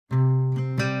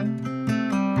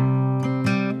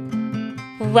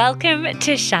Welcome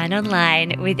to Shine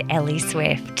Online with Ellie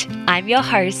Swift. I'm your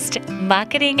host,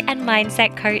 marketing and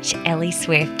mindset coach Ellie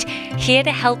Swift, here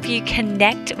to help you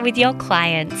connect with your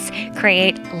clients,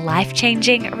 create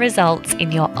life-changing results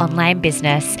in your online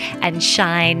business, and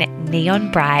shine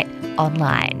neon bright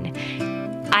online.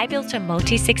 I built a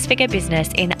multi-six-figure business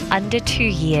in under 2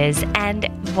 years and,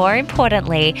 more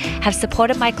importantly, have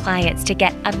supported my clients to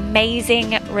get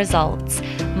amazing results.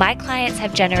 My clients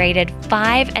have generated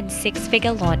 5- and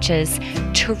 6-figure launches,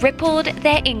 tripled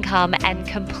their income, and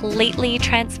completely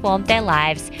transformed their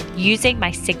lives using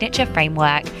my signature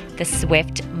framework, the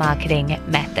Swift Marketing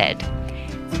Method.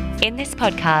 In this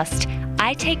podcast,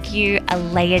 I take you a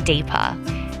layer deeper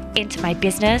into my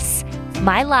business,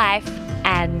 my life,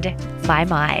 and my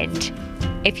mind.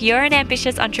 If you're an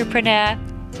ambitious entrepreneur,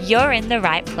 you're in the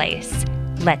right place.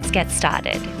 Let's get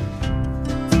started.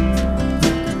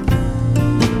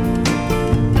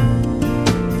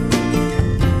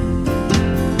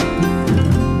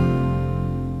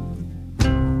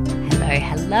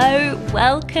 Hello,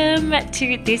 welcome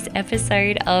to this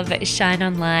episode of Shine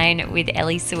Online with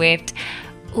Ellie Swift.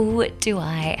 Oh, do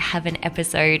I have an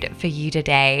episode for you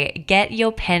today? Get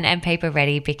your pen and paper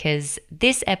ready because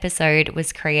this episode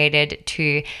was created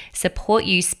to support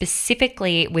you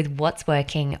specifically with what's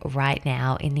working right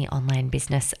now in the online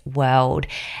business world.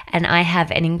 And I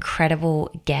have an incredible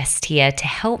guest here to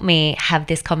help me have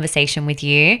this conversation with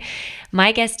you.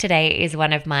 My guest today is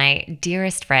one of my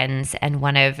dearest friends and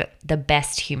one of the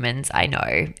best humans I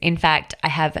know. In fact, I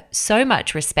have so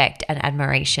much respect and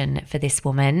admiration for this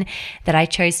woman that I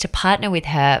chose to partner with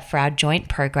her for our joint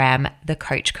program, The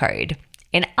Coach Code.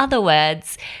 In other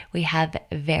words, we have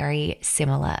very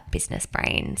similar business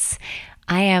brains.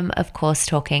 I am, of course,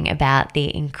 talking about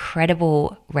the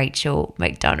incredible Rachel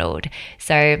McDonald.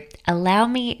 So allow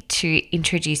me to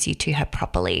introduce you to her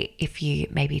properly if you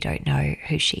maybe don't know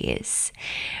who she is.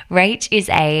 Rach is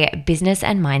a business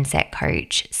and mindset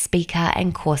coach, speaker,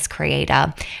 and course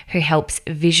creator who helps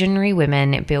visionary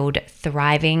women build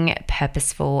thriving,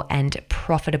 purposeful, and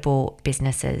profitable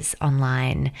businesses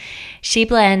online. She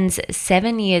blends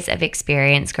 7 years of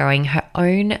experience growing her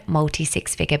own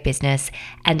multi-six-figure business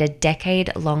and a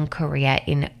decade-long career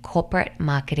in corporate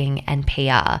marketing and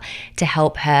PR to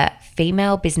help her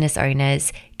female business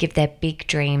owners give their big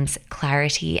dreams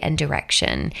clarity and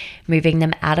direction, moving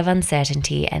them out of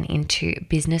uncertainty and into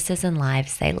businesses and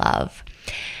lives they love.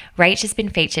 Rach has been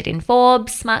featured in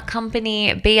Forbes, Smart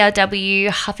Company, BRW,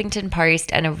 Huffington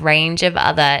Post, and a range of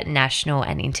other national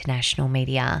and international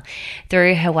media.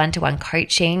 Through her one-to-one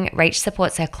coaching, Rach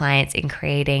supports her clients in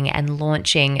creating and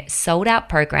launching sold-out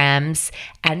programs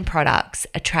and products,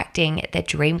 attracting their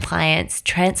dream clients,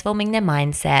 transforming their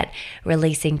mindset,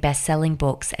 releasing best-selling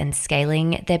books, and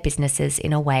scaling their businesses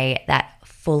in a way that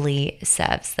fully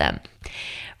serves them.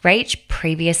 Rach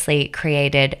previously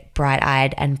created Bright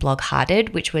Eyed and Blog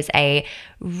Hearted, which was a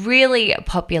really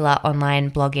popular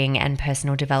online blogging and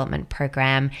personal development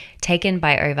program taken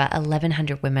by over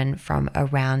 1,100 women from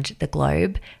around the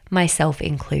globe, myself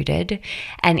included,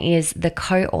 and is the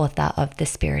co-author of the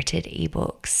Spirited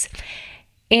ebooks.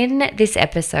 In this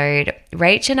episode,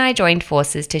 Rach and I joined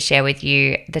forces to share with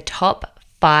you the top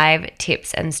 5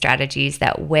 tips and strategies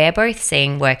that we're both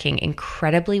seeing working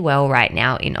incredibly well right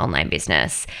now in online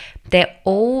business. They're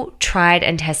all tried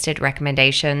and tested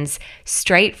recommendations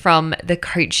straight from the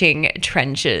coaching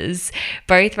trenches.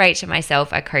 Both Rach and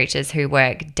myself are coaches who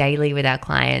work daily with our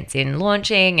clients in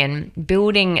launching and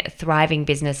building thriving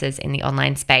businesses in the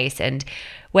online space. And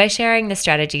we're sharing these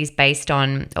strategies based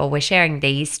on what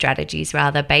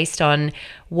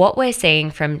we're seeing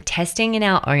from testing in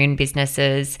our own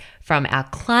businesses, from our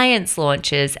clients'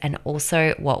 launches, and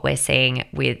also what we're seeing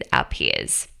with our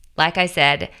peers. Like I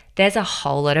said, there's a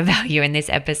whole lot of value in this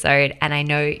episode, and I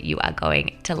know you are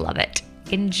going to love it.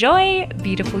 Enjoy,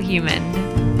 beautiful human.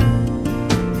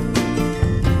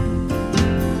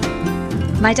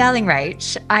 My darling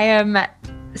Rach, I am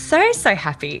so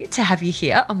happy to have you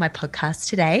here on my podcast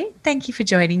today. Thank you for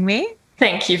joining me.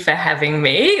 Thank you for having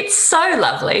me. It's so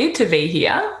lovely to be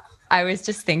here. I was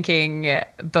just thinking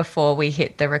before we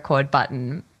hit the record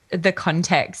button, the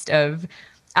context of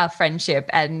our friendship,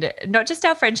 and not just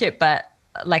our friendship, but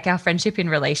like our friendship in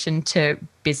relation to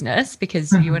business,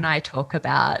 because you and I talk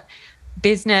about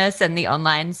business and the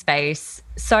online space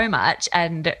so much.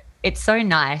 And it's so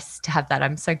nice to have that.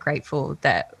 I'm so grateful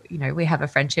that, you know, we have a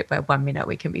friendship where 1 minute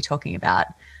we can be talking about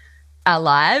our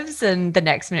lives and the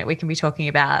next minute we can be talking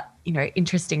about, you know,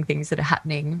 interesting things that are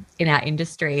happening in our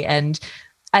industry. And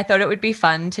I thought it would be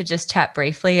fun to just chat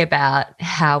briefly about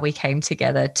how we came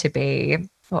together to be,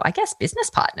 well, I guess business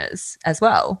partners as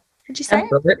well. Would you say?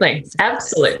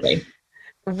 Absolutely.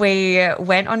 We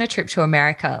went on a trip to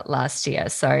America last year.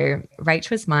 So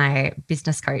Rach was my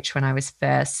business coach when I was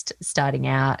first starting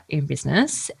out in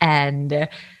business. And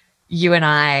you and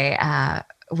I,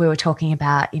 we were talking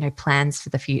about, plans for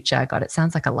the future. God, it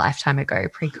sounds like a lifetime ago,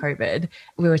 pre-COVID.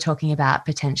 We were talking about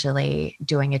potentially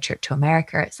doing a trip to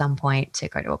America at some point to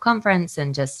go to a conference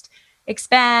and just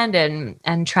expand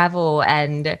and travel.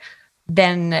 And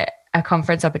then a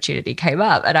conference opportunity came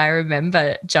up, and I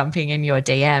remember jumping in your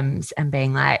DMs and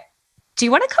being like, do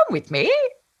you want to come with me?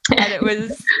 And it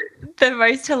was the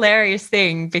most hilarious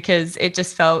thing because it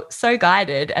just felt so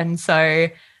guided. And so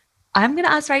I'm going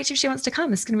to ask Rach if she wants to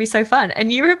come. It's going to be so fun. And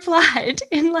you replied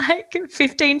in like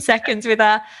 15 seconds with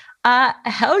a,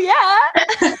 hell yeah.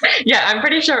 Yeah, I'm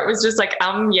pretty sure it was just like,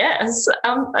 yes,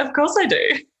 of course I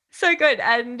do. So good.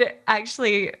 And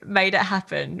actually made it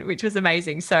happen, which was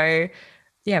amazing. So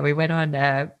yeah, we went on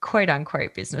a quote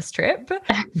unquote business trip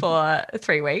for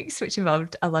 3 weeks, which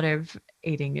involved a lot of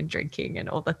eating and drinking and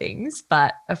all the things.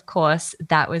 But of course,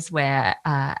 that was where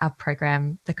our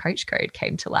program, the Coach Code,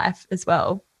 came to life as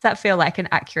well. Does that feel like an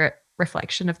accurate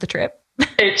reflection of the trip?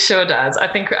 It sure does.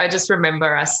 I think I just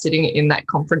remember us sitting in that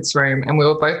conference room and we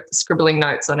were both scribbling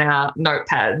notes on our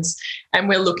notepads and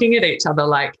we're looking at each other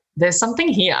like, there's something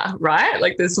here, right?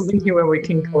 Like there's something here where we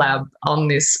can collab on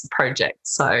this project.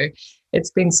 So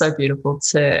it's been so beautiful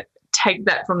to take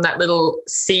that from that little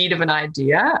seed of an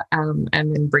idea and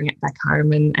then bring it back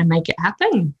home and make it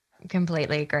happen.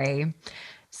 Completely agree.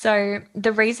 So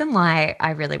the reason why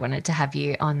I really wanted to have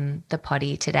you on the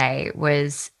potty today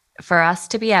was for us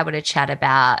to be able to chat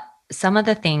about some of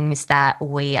the things that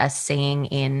we are seeing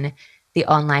in the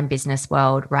online business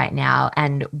world right now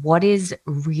and what is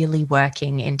really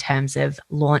working in terms of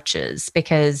launches.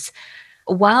 Because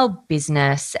while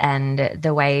business and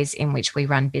the ways in which we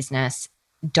run business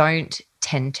don't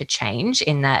tend to change,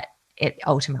 in that it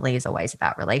ultimately is always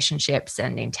about relationships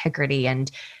and integrity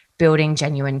and building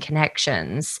genuine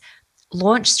connections,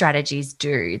 launch strategies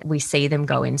do. We see them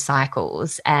go in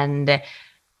cycles. And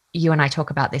you and I talk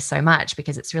about this so much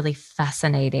because it's really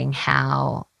fascinating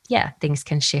how, things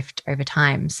can shift over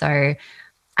time. So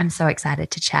I'm so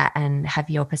excited to chat and have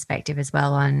your perspective as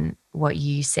well on what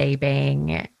you see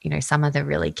being, some of the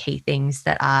really key things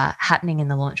that are happening in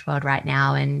the launch world right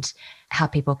now and how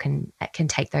people can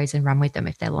take those and run with them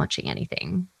if they're launching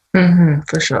anything.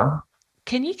 For sure.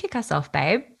 Can you kick us off,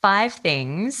 babe? 5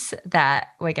 things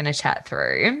that we're going to chat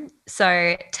through.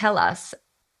 So tell us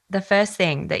the first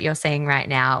thing that you're seeing right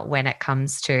now when it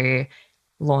comes to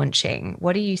launching.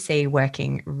 What do you see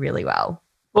working really well?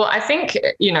 Well, I think,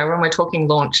 when we're talking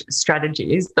launch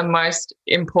strategies, the most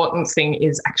important thing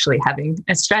is actually having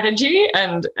a strategy.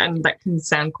 And that can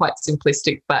sound quite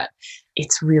simplistic, but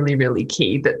it's really, really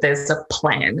key that there's a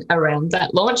plan around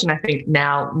that launch. And I think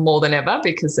now more than ever,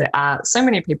 because there are so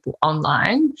many people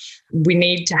online, we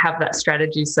need to have that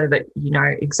strategy so that you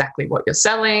know exactly what you're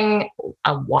selling,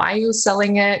 why you're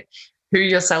selling it, who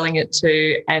you're selling it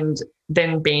to, and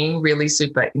then being really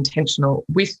super intentional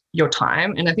with your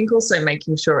time. And I think also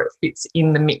making sure it fits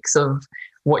in the mix of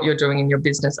what you're doing in your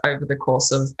business over the course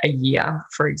of a year,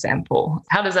 for example.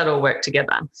 How does that all work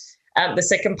together? The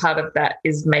second part of that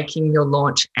is making your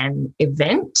launch an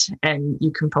event, and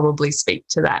you can probably speak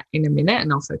to that in a minute,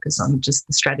 and I'll focus on just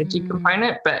the strategy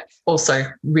component, but also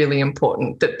really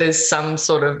important that there's some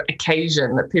sort of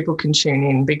occasion that people can tune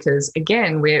in, because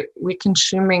again, we're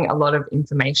consuming a lot of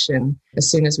information as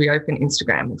soon as we open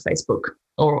Instagram or Facebook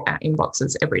or our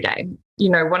inboxes every day.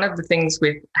 One of the things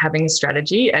with having a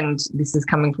strategy, and this is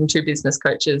coming from 2 business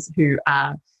coaches who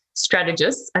are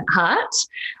strategists at heart,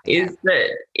 is that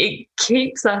it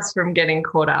keeps us from getting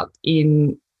caught up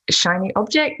in shiny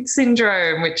object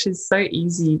syndrome, which is so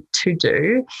easy to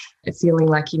do, feeling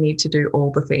like you need to do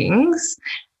all the things.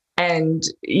 And,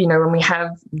 when we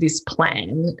have this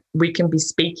plan, we can be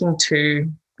speaking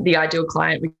to the ideal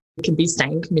client. We can be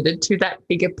staying committed to that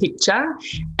bigger picture,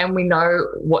 and we know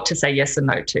what to say yes and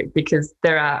no to, because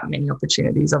there are many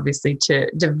opportunities obviously to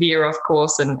veer off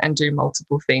course and do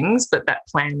multiple things, but that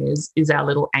plan is our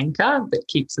little anchor that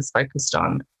keeps us focused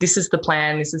on, this is the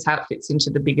plan, this is how it fits into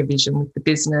the bigger vision with the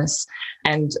business,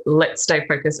 and let's stay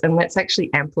focused and let's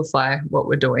actually amplify what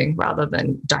we're doing rather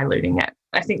than diluting it.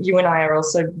 I think you and I are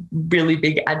also really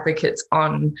big advocates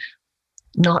on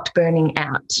not burning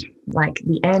out, like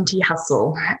the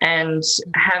anti-hustle, and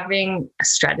having a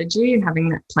strategy and having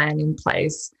that plan in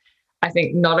place, I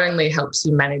think not only helps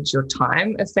you manage your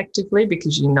time effectively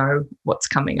because you know what's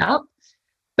coming up,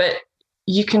 but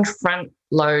you can front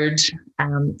load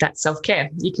that self-care.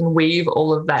 You can weave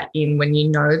all of that in when you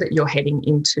know that you're heading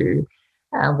into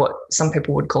what some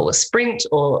people would call a sprint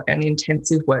or an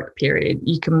intensive work period,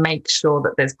 you can make sure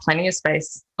that there's plenty of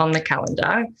space on the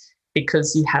calendar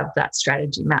because you have that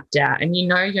strategy mapped out and you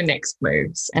know your next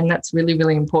moves. And that's really,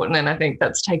 really important. And I think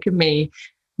that's taken me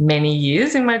many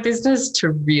years in my business to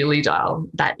really dial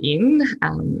that in.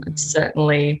 I've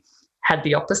certainly had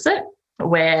the opposite,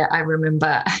 where I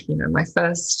remember, my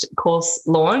first course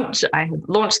launch, I had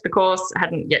launched the course,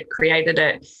 hadn't yet created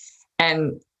it.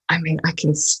 And I mean, I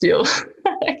can still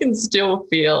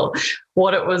feel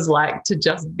what it was like to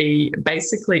just be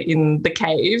basically in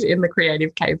the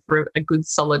creative cave for a good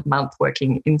solid month,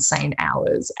 working insane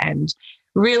hours and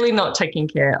really not taking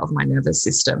care of my nervous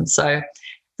system. So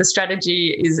the strategy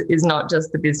is not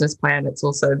just the business plan, it's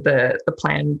also the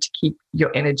plan to keep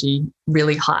your energy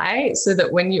really high so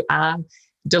that when you are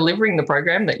delivering the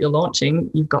program that you're launching,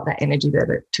 you've got that energy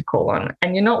there to call on,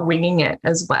 and you're not winging it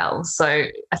as well. So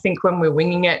I think when we're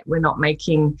winging it, we're not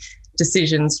making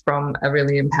decisions from a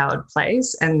really empowered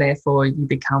place, and therefore you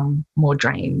become more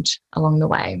drained along the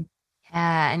way.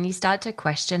 Yeah, and you start to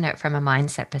question it from a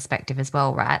mindset perspective as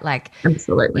well, right? Like,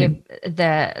 absolutely,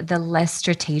 the less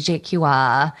strategic you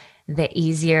are, the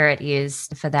easier it is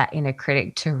for that inner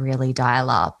critic to really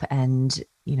dial up and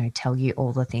tell you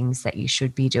all the things that you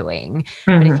should be doing.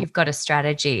 But if you've got a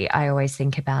strategy, I always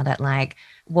think about it like,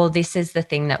 well, this is the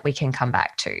thing that we can come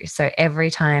back to. So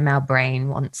every time our brain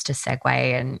wants to segue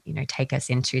and, take us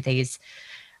into these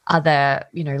other,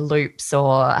 loops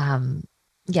or,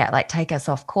 take us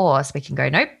off course, we can go,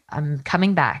 nope, I'm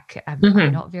coming back.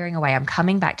 I'm not veering away. I'm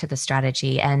coming back to the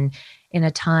strategy. And in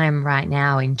a time right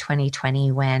now in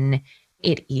 2020 when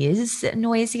it is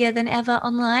noisier than ever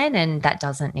online, and that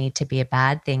doesn't need to be a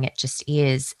bad thing. It just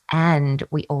is. And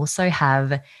we also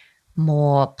have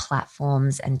more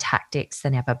platforms and tactics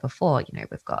than ever before.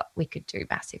 We could do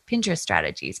massive Pinterest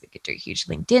strategies. We could do huge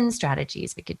LinkedIn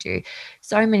strategies. We could do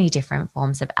so many different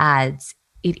forms of ads.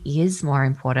 It is more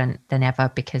important than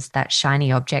ever because that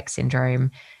shiny object syndrome,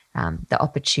 the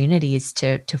opportunities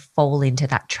to fall into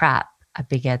that trap are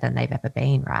bigger than they've ever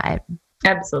been, right?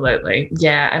 Absolutely.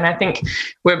 Yeah. And I think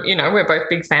we're both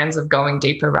big fans of going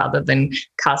deeper rather than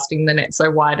casting the net so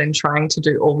wide and trying to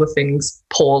do all the things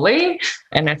poorly.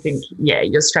 And I think,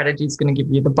 your strategy is going to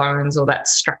give you the bones or that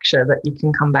structure that you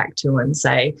can come back to and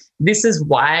say, this is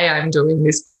why I'm doing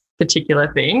this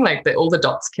particular thing, like all the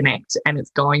dots connect and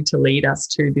it's going to lead us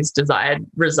to this desired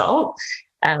result.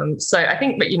 So I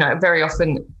think, but very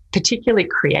often, particularly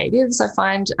creatives, I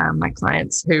find my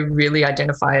clients who really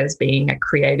identify as being a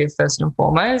creative first and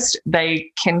foremost, they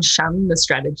can shun the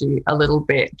strategy a little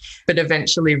bit, but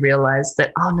eventually realize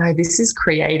that, oh no, this is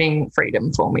creating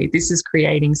freedom for me. This is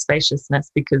creating spaciousness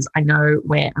because I know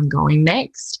where I'm going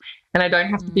next. And I don't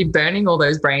have to be burning all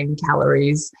those brain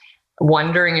calories,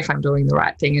 wondering if I'm doing the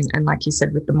right thing. And like you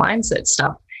said, with the mindset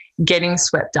stuff, getting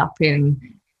swept up in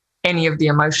any of the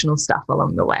emotional stuff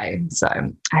along the way. So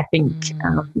I think,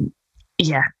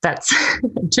 that's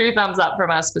 2 thumbs up from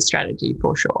us for strategy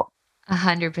for sure.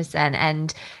 100%.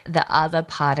 And the other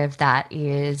part of that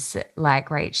is, like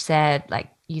Rach said,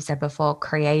 like you said before,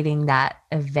 creating that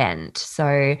event.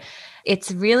 So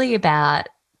it's really about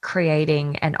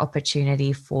creating an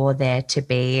opportunity for there to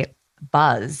be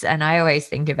buzz. And I always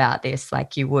think about this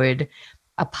like you would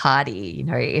a party.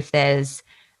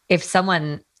 If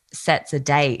someone sets a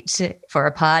date for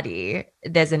a party,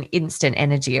 there's an instant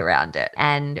energy around it.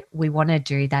 And we want to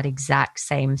do that exact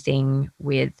same thing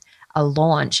with a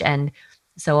launch. And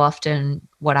so often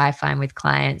what I find with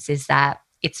clients is that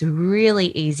it's really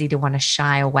easy to want to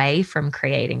shy away from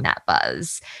creating that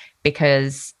buzz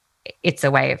because it's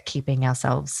a way of keeping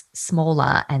ourselves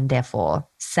smaller and therefore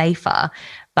safer.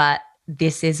 But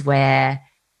this is where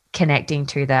connecting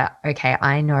to okay,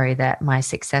 I know that my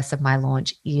success of my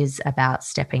launch is about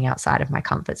stepping outside of my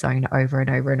comfort zone over and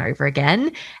over and over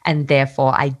again. And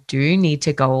therefore I do need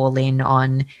to go all in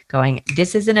on going,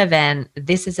 this is an event,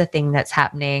 this is a thing that's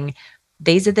happening.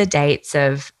 These are the dates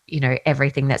of,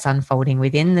 everything that's unfolding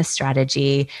within the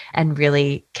strategy, and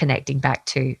really connecting back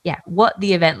to, what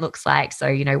the event looks like.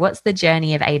 So, what's the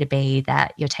journey of A to B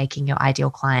that you're taking your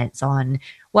ideal clients on?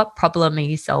 What problem are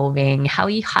you solving? How are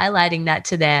you highlighting that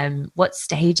to them? What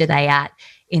stage are they at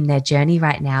in their journey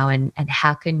right now? And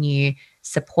how can you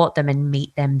support them and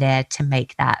meet them there to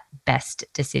make that best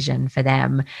decision for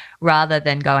them, rather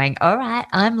than going, all right,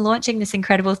 I'm launching this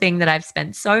incredible thing that I've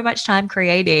spent so much time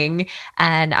creating,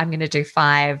 and I'm going to do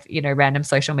 5, random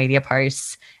social media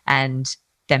posts and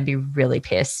then be really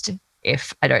pissed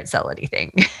if I don't sell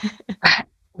anything.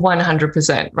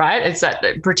 100%, right? It's that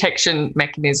protection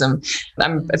mechanism.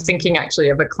 I'm thinking actually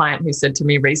of a client who said to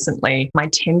me recently, my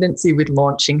tendency with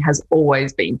launching has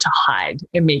always been to hide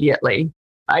immediately.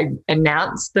 I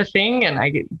announce the thing and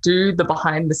I do the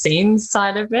behind the scenes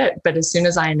side of it. But as soon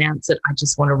as I announce it, I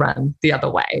just want to run the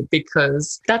other way,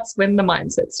 because that's when the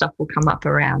mindset stuff will come up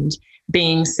around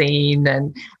being seen.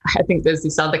 And I think there's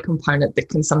this other component that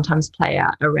can sometimes play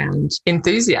out around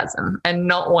enthusiasm and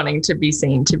not wanting to be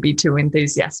seen to be too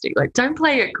enthusiastic. Like, don't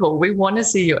play it cool. We want to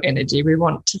see your energy. We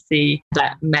want to see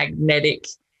that magnetic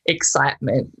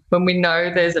excitement. When we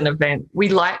know there's an event, we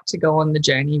like to go on the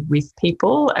journey with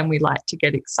people, and we like to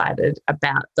get excited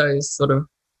about those sort of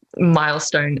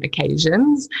milestone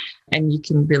occasions. And you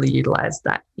can really utilize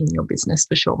that in your business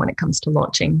for sure when it comes to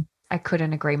launching. I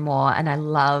couldn't agree more. And I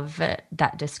love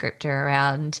that descriptor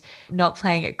around not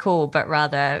playing it cool, but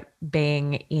rather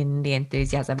being in the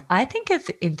enthusiasm. I think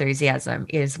enthusiasm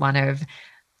is one of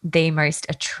the most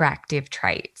attractive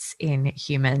traits in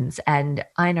humans. And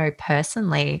I know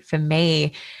personally, for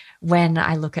me, when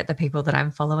I look at the people that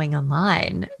I'm following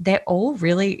online, they're all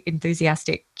really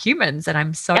enthusiastic humans. And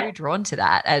I'm so drawn to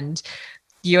that. And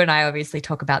you and I obviously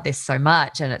talk about this so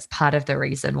much. And it's part of the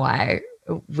reason why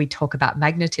we talk about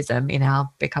magnetism in our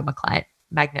Become a Client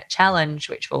Magnet Challenge,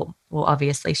 which we'll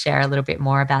obviously share a little bit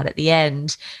more about at the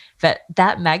end. But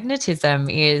that magnetism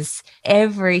is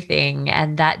everything.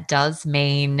 And that does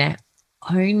mean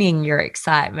owning your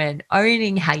excitement,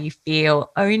 owning how you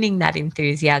feel, owning that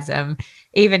enthusiasm,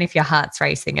 even if your heart's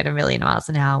racing at 1,000,000 miles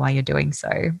an hour while you're doing so.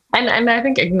 And I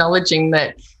think acknowledging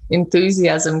that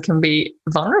enthusiasm can be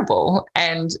vulnerable,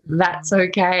 and that's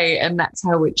okay. And that's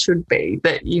how it should be.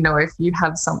 That, you know, if you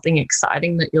have something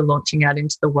exciting that you're launching out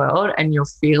into the world and you're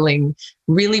feeling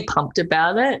really pumped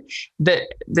about it, that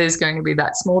there's going to be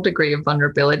that small degree of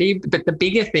vulnerability. But the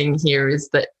bigger thing here is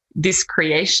that this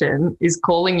creation is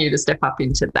calling you to step up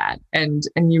into that, and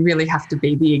you really have to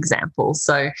be the example.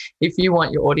 So if you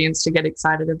want your audience to get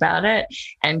excited about it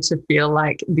and to feel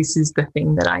like this is the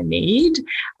thing that I need,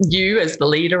 you as the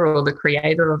leader or the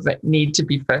creator of it need to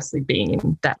be firstly being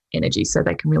in that energy so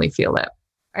they can really feel it.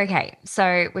 Okay,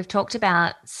 so we've talked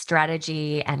about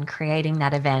strategy and creating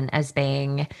that event as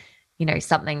being, you know,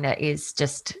 something that is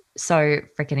just so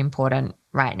freaking important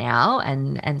right now,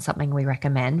 and something we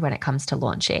recommend when it comes to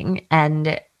launching.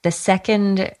 And the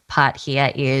second part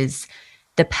here is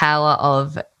the power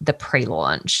of the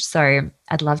pre-launch. So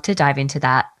I'd love to dive into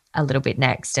that a little bit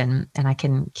next, and I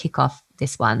can kick off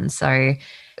this one. So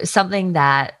something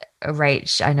that,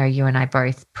 Rach, I know you and I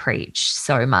both preach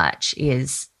so much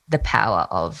is the power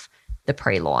of the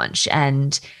pre-launch,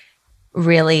 and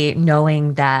really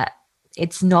knowing that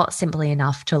it's not simply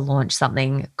enough to launch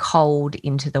something cold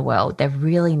into the world. There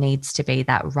really needs to be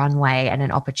that runway and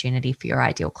an opportunity for your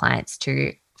ideal clients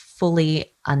to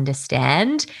fully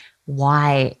understand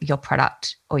why your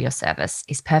product or your service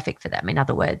is perfect for them. In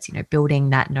other words, you know, building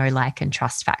that know, like, and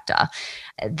trust factor.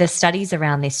 The studies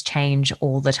around this change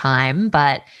all the time,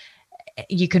 but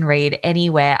you can read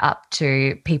anywhere up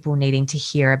to people needing to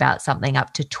hear about something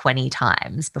up to 20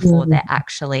 times before they're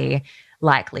actually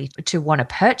likely to want to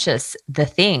purchase the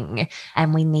thing.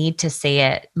 And we need to see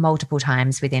it multiple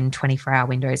times within 24-hour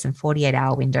windows and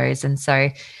 48-hour windows. And so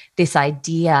this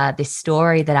idea, this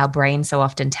story that our brain so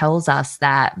often tells us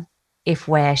that if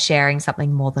we're sharing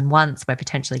something more than once, we're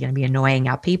potentially going to be annoying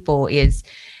our people is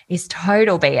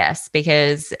total BS,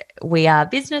 because we are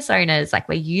business owners. Like,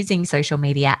 we're using social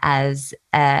media as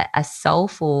a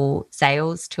soulful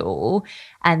sales tool.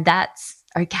 And that's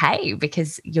okay,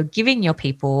 because you're giving your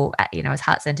people, you know, as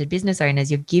heart-centered business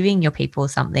owners, you're giving your people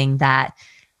something that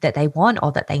they want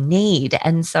or that they need.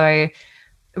 And so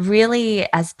really,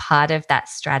 as part of that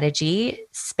strategy,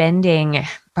 spending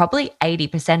probably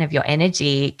 80% of your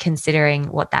energy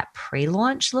considering what that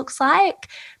pre-launch looks like,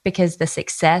 because the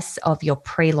success of your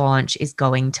pre-launch is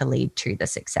going to lead to the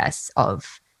success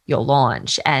of your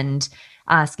launch. And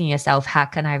asking yourself, how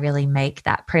can I really make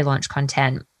that pre-launch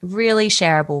content really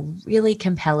shareable, really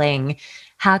compelling?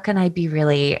 How can I be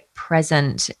really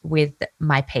present with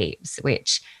my peeps,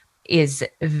 which is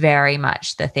very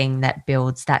much the thing that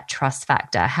builds that trust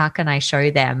factor? How can I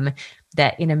show them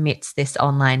that in amidst this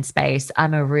online space,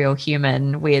 I'm a real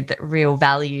human with real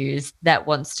values that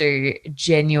wants to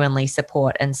genuinely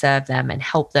support and serve them and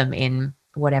help them in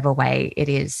whatever way it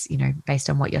is, you know, based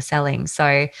on what you're selling.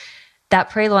 So that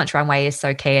pre-launch runway is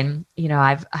so key. And, you know,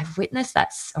 I've witnessed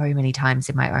that so many times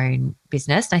in my own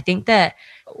business. And I think that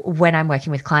when I'm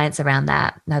working with clients around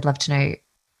that, and I'd love to know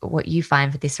what you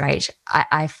find for this, Rach,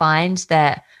 I find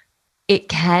that it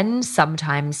can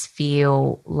sometimes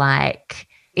feel like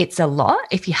it's a lot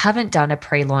if you haven't done a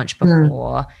pre-launch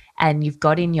before and you've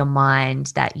got in your mind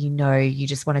that, you know, you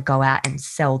just want to go out and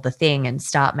sell the thing and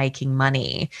start making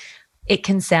money. It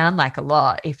can sound like a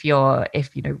lot if you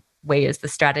know, we as the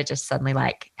strategists suddenly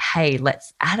like, hey,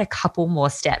 let's add a couple more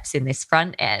steps in this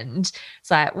front end.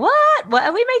 It's like, what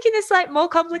are we making this like more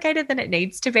complicated than it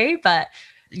needs to be? But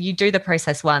you do the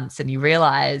process once and you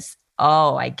realize,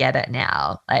 oh, I get it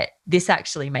now. Like this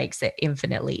actually makes it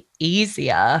infinitely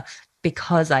easier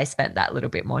because I spent that little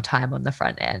bit more time on the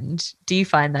front end. Do you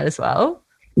find that as well?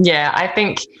 Yeah, I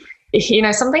think,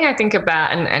 something I think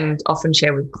about and often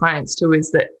share with clients too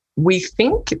is that we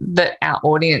think that our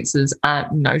audiences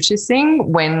aren't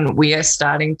noticing when we are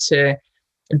starting to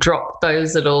drop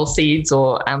those little seeds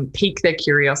or pique their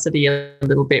curiosity a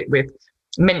little bit with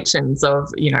mentions of,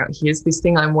 here's this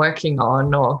thing I'm working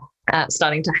on, or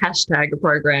starting to hashtag a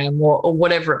program or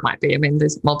whatever it might be. I mean,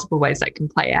 there's multiple ways that can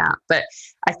play out. But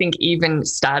I think even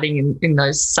starting in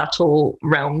those subtle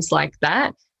realms like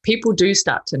that, people do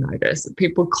start to notice.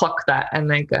 People clock that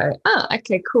and they go, oh,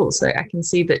 okay, cool. So I can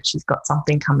see that she's got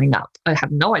something coming up. I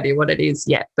have no idea what it is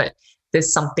yet, but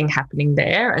there's something happening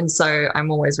there. And so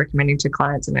I'm always recommending to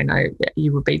clients, and I know that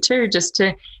you would be too, just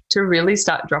to really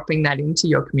start dropping that into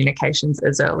your communications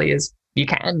as early as you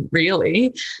can,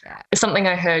 really. Yeah. Something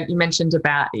I heard you mentioned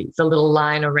about the little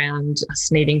line around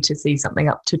us needing to see something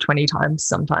up to 20 times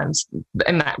sometimes,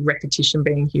 and that repetition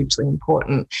being hugely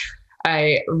important.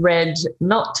 I read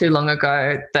not too long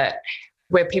ago that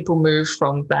where people move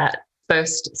from that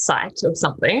first sight of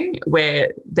something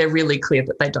where they're really clear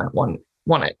that they don't want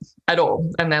it at all,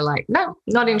 and they're like, no,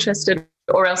 not interested,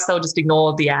 or else they'll just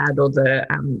ignore the ad or the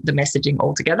messaging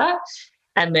altogether.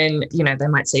 And then, they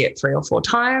might see it 3 or 4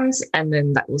 times, and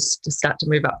then that will start to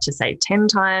move up to, say, 10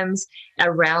 times.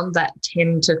 Around that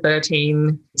 10 to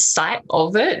 13 sight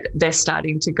of it, they're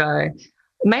starting to go,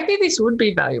 maybe this would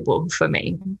be valuable for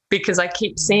me because I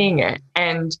keep seeing it.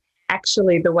 And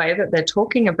actually the way that they're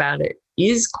talking about it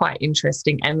is quite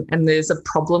interesting. And there's a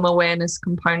problem awareness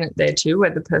component there too, where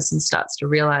the person starts to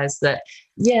realize that,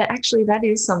 yeah, actually that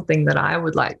is something that I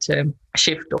would like to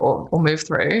shift or move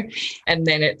through. And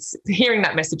then it's hearing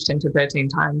that message 10 to 13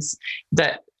 times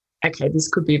that, okay, this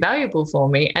could be valuable for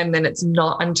me. And then it's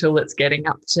not until it's getting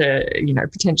up to,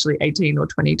 potentially 18 or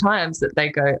 20 times that they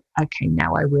go, okay,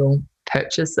 now I will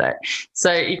purchase it.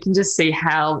 So you can just see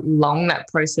how long that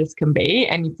process can be.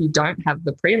 And if you don't have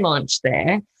the pre-launch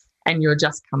there and you're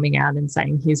just coming out and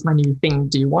saying, here's my new thing,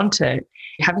 do you want it?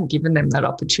 You haven't given them that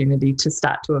opportunity to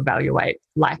start to evaluate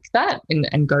like that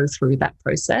and go through that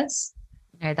process.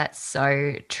 No, that's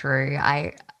so true.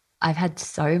 I've had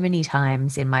so many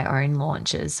times in my own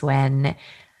launches when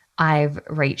I've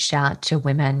reached out to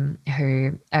women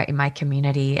who are in my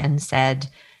community and said,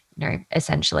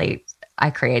 essentially, I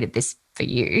created this for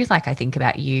you. Like, I think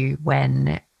about you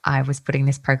when I was putting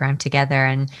this program together,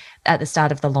 and at the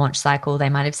start of the launch cycle, they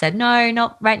might have said, no,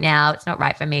 not right now. It's not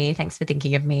right for me. Thanks for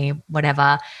thinking of me,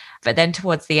 whatever. But then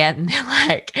towards the end, they're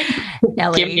like,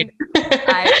 Ellie,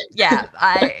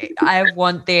 I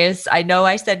want this. I know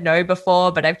I said no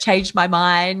before, but I've changed my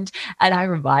mind. And I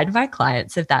remind my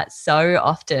clients of that so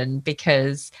often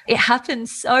because it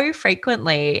happens so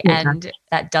frequently. Yeah. And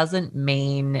that doesn't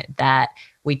mean that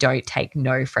we don't take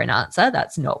no for an answer.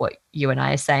 That's not what you and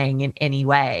I are saying in any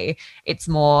way. It's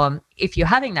more, if you're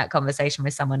having that conversation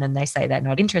with someone and they say they're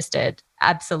not interested,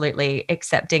 absolutely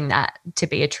accepting that to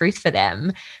be a truth for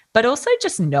them, but also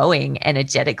just knowing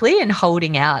energetically and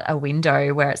holding out a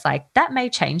window where it's like, that may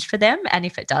change for them. And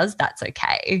if it does, that's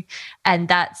okay. And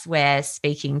that's where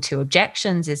speaking to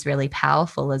objections is really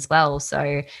powerful as well.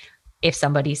 So if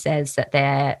somebody says that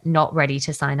they're not ready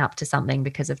to sign up to something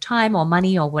because of time or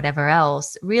money or whatever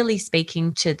else, really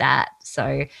speaking to that.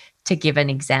 So to give an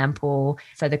example,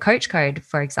 for the Coach Code,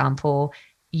 for example,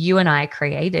 you and I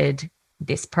created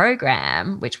this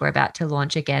program, which we're about to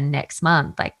launch again next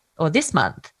month, or this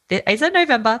month. Is it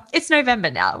November? It's November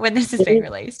now when this is being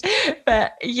released.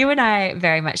 But you and I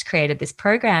very much created this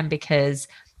program because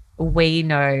we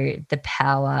know the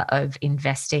power of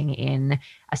investing in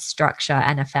a structure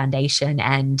and a foundation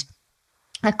and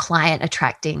a client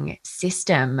attracting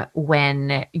system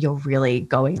when you're really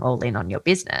going all in on your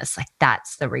business. Like,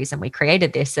 that's the reason we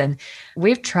created this. And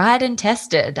we've tried and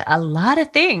tested a lot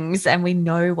of things and we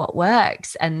know what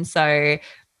works. And so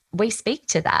we speak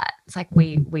to that. It's like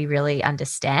we really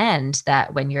understand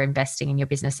that when you're investing in your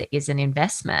business, it is an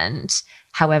investment.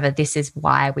 However, this is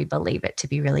why we believe it to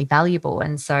be really valuable.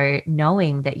 And so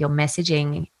knowing that your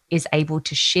messaging is able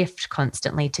to shift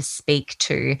constantly to speak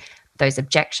to those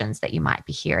objections that you might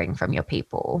be hearing from your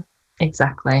people.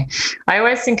 Exactly. I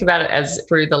always think about it as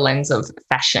through the lens of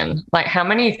fashion. Like, how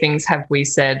many things have we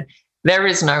said, There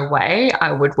is no way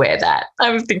I would wear that.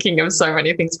 I'm thinking of so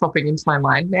many things popping into my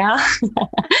mind now.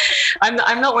 I'm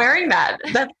not wearing that.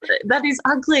 That is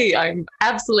ugly. I'm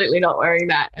absolutely not wearing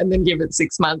that. And then give it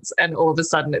 6 months and all of a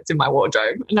sudden it's in my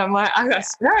wardrobe. And I'm like, I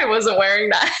swear I wasn't wearing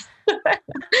that.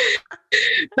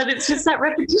 But it's just that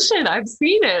repetition. I've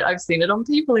seen it. I've seen it on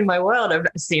people in my world. I've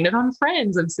seen it on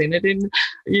friends. I've seen it in,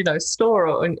 store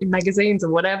or in magazines or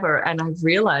whatever. And I've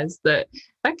realized that,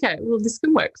 okay, well, this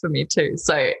can work for me too.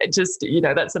 So just,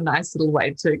 that's a nice little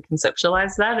way to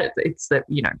conceptualize that. It's that,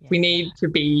 we need to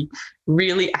be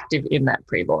really active in that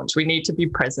pre-launch. We need to be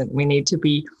present. We need to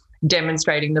be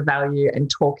demonstrating the value and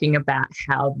talking about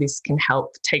how this can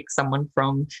help take someone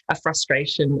from a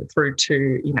frustration through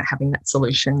to, having that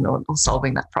solution or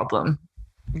solving that problem.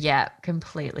 Yeah,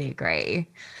 completely agree.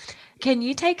 Can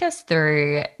you take us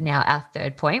through now our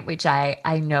third point, which I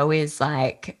know is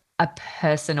like a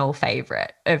personal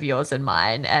favorite of yours and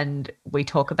mine. And we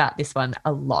talk about this one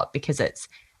a lot because it's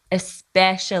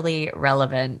especially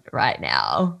relevant right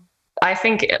now. I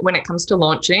think when it comes to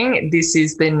launching, this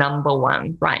is the number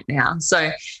one right now.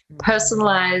 So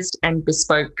personalized and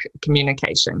bespoke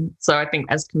communication. So I think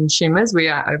as consumers, we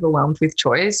are overwhelmed with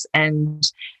choice and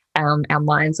our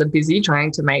minds are busy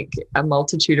trying to make a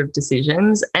multitude of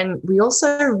decisions. And we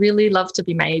also really love to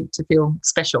be made to feel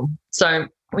special. So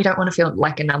we don't want to feel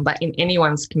like a number in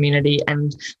anyone's community,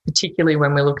 and particularly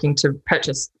when we're looking to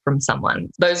purchase from someone.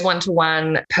 Those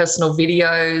one-to-one personal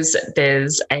videos,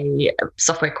 there's a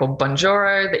software called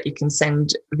Bonjoro that you can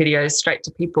send videos straight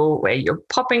to people where you're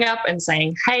popping up and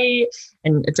saying, hey,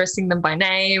 and addressing them by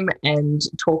name and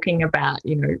talking about,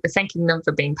 thanking them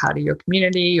for being part of your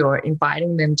community or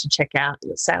inviting them to check out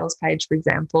your sales page, for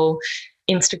example.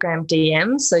 Instagram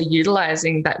DMs, so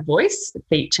utilizing that voice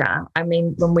feature. I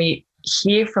mean, when we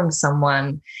hear from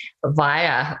someone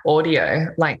via audio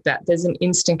like that, there's an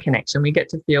instant connection. We get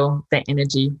to feel their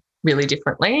energy really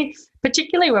differently,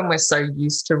 particularly when we're so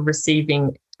used to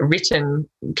receiving written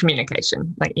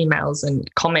communication, like emails and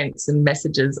comments and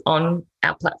messages on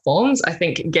our platforms. I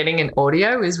think getting an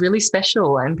audio is really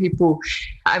special. And people,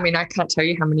 I can't tell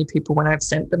you how many people, when I've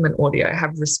sent them an audio,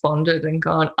 have responded and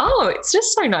gone, oh, it's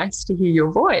just so nice to hear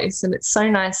your voice. And it's so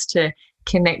nice to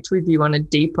connect with you on a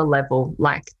deeper level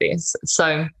like this.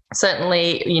 So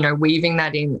certainly, weaving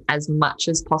that in as much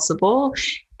as possible.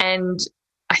 And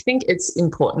I think it's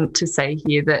important to say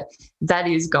here that that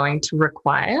is going to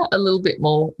require a little bit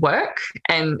more work.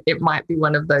 And it might be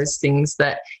one of those things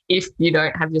that if you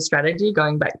don't have your strategy,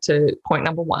 going back to point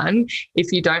number one,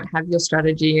 if you don't have your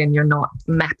strategy and you're not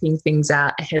mapping things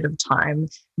out ahead of time,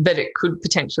 that it could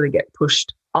potentially get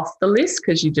pushed off the list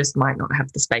because you just might not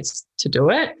have the space to do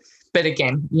it. But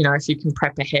again, if you can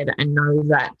prep ahead and know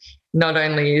that not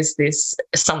only is this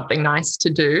something nice to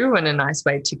do and a nice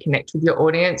way to connect with your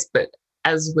audience, but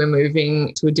as we're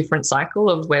moving to a different cycle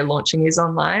of where launching is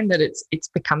online, that it's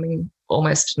becoming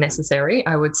almost necessary,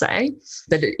 I would say,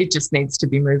 that it just needs to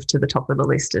be moved to the top of the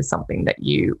list as something that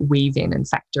you weave in and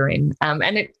factor in.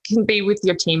 And it can be with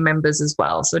your team members as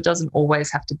well. So it doesn't always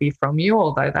have to be from you,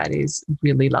 although that is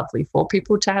really lovely for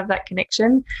people to have that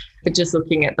connection. But just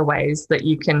looking at the ways that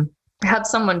you can have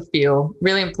someone feel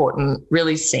really important,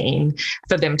 really seen,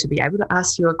 for them to be able to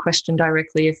ask you a question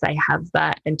directly if they have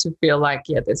that, and to feel like,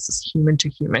 there's this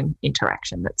human-to-human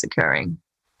interaction that's occurring.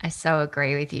 I so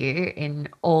agree with you in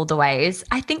all the ways.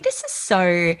 I think this is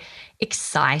so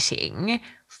exciting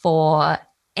for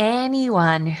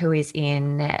anyone who is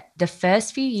in the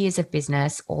first few years of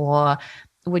business or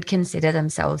would consider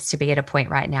themselves to be at a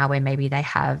point right now where maybe they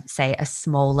have, say, a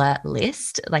smaller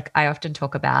list. Like I often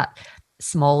talk about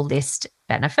small list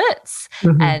benefits.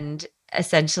 Mm-hmm. And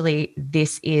essentially,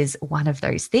 this is one of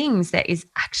those things that is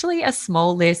actually a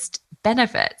small list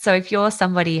benefit. So if you're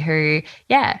somebody who,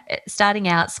 starting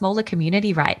out, smaller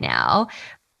community right now,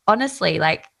 honestly,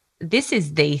 like this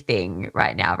is the thing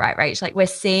right now, right, Rach? Like we're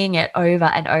seeing it over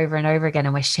and over and over again,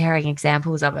 and we're sharing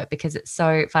examples of it because it's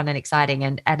so fun and exciting.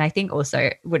 And I think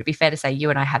also, would it be fair to say you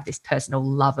and I have this personal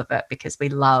love of it because we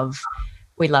love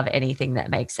anything that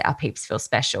makes our peeps feel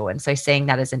special. And so seeing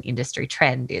that as an industry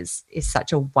trend is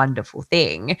such a wonderful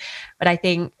thing. But I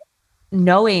think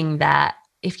knowing that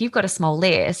if you've got a small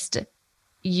list,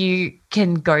 you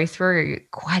can go through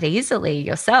quite easily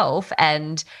yourself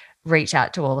and reach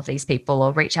out to all of these people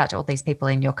or reach out to all these people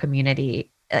in your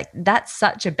community. Like that's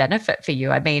such a benefit for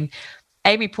you. I mean,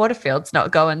 Amy Porterfield's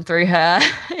not going through her,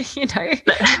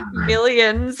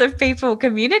 millions of people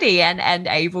community and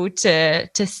able to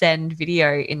send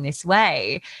video in this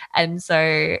way. And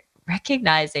so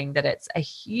recognizing that it's a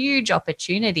huge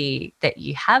opportunity that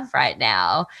you have right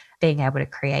now being able to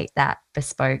create that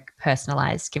bespoke,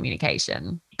 personalized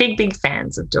communication. Big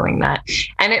fans of doing that.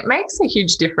 And it makes a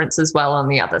huge difference as well on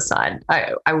the other side.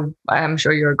 I'm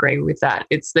sure you agree with that.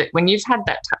 It's that when you've had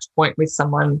that touch point with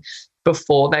someone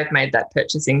before they've made that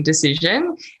purchasing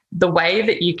decision, the way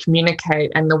that you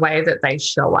communicate and the way that they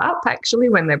show up actually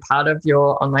when they're part of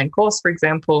your online course, for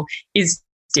example, is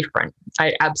different.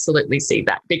 I absolutely see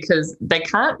that, because they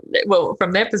can't, well,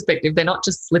 from their perspective, they're not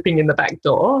just slipping in the back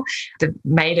door. They've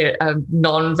made a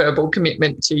non-verbal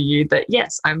commitment to you that,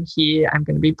 yes, I'm here, I'm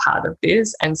going to be part of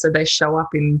this. And so they show up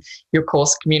in your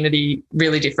course community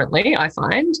really differently, I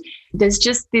find. There's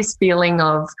just this feeling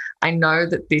of, I know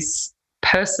that this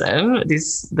person,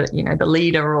 the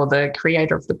leader or the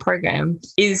creator of the program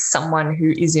is someone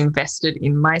who is invested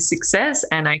in my success,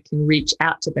 and I can reach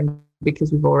out to them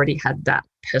because we've already had that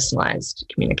personalized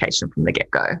communication from the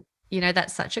get-go.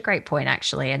 That's such a great point,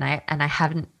 actually. And I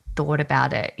haven't thought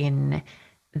about it in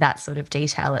that sort of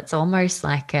detail. It's almost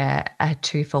like a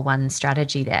 2-for-1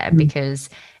 strategy there, because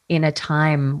in a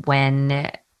time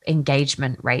when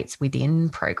engagement rates within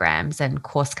programs and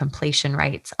course completion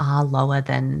rates are lower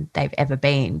than they've ever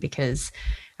been, because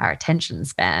our attention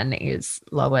span is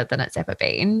lower than it's ever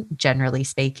been, generally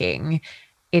speaking,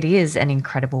 it is an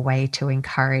incredible way to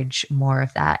encourage more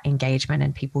of that engagement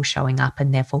and people showing up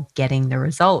and therefore getting the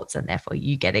results, and therefore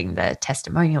you getting the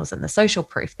testimonials and the social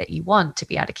proof that you want to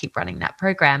be able to keep running that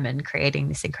program and creating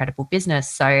this incredible business.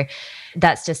 So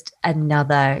that's just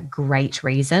another great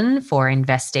reason for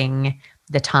investing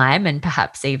the time, and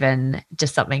perhaps even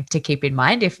just something to keep in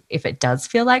mind if it does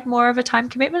feel like more of a time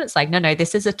commitment. It's like, no,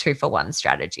 this is a 2-for-1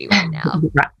 strategy right now.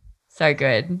 Right. So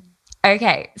good.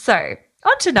 Okay, so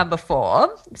on to number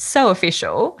 4, so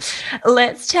official.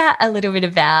 Let's chat a little bit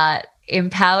about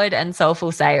empowered and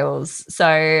soulful sales.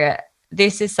 So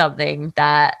this is something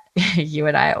that you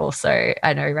and I also,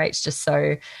 I know Rach's just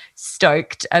so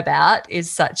stoked about, is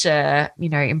such a,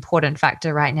 important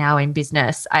factor right now in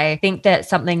business. I think that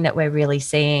something that we're really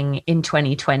seeing in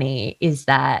 2020 is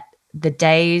that the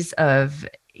days of,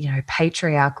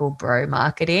 patriarchal bro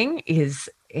marketing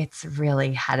it's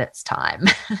really had its time.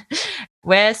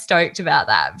 We're stoked about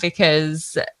that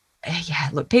because,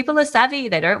 look, people are savvy.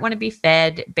 They don't want to be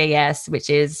fed BS, which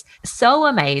is so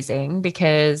amazing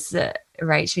because,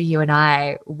 Rachel, you and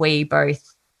I, we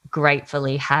both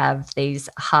gratefully have these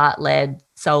heart-led,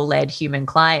 soul-led human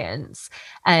clients.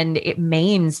 And it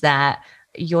means that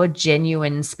your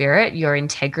genuine spirit, your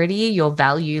integrity, your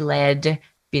value-led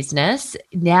business,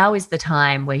 now is the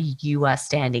time where you are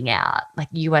standing out. Like,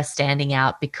 you are standing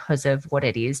out because of what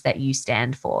it is that you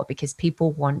stand for, because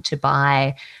people want to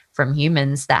buy from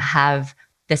humans that have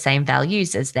the same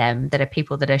values as them, that are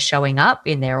people that are showing up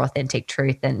in their authentic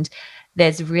truth. And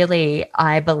there's really,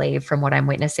 I believe from what I'm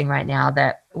witnessing right now,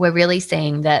 that we're really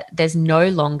seeing that there's no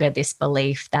longer this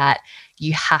belief that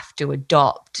you have to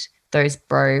adopt those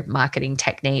bro marketing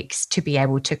techniques to be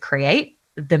able to create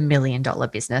the $1 million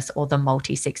business or the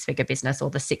multi-6-figure business or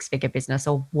the 6-figure business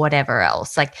or whatever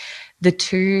else. Like, the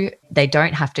two, they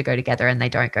don't have to go together, and they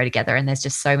don't go together. And there's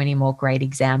just so many more great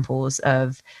examples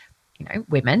of,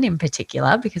 women in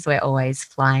particular, because we're always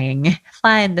flying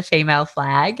the female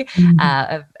flag,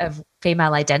 of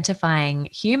female identifying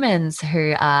humans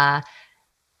who are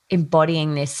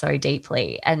embodying this so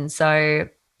deeply. And so,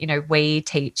 we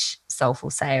teach soulful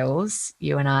sales,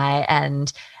 you and I,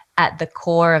 and at the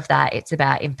core of that, it's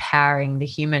about empowering the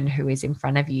human who is in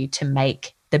front of you to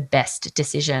make the best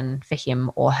decision for him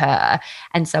or her.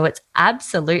 And so it's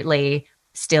absolutely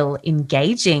still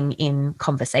engaging in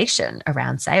conversation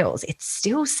around sales. It's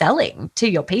still selling to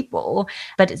your people,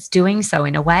 but it's doing so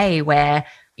in a way where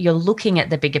you're looking at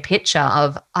the bigger picture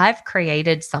of, I've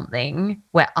created something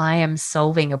where I am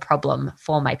solving a problem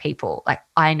for my people. Like,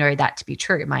 I know that to be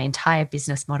true. My entire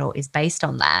business model is based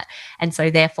on that. And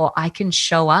so therefore I can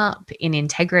show up in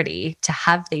integrity to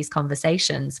have these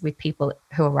conversations with people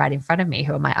who are right in front of me,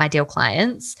 who are my ideal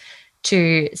clients,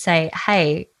 to say,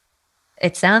 hey,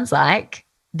 it sounds like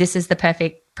this is the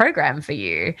perfect program for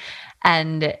you.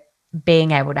 And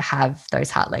being able to have those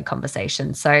heart-led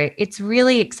conversations. So it's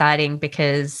really exciting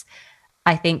because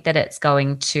I think that it's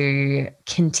going to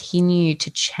continue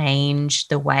to change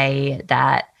the way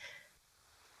that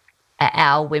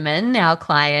our women, our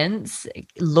clients,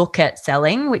 look at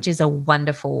selling, which is a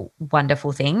wonderful,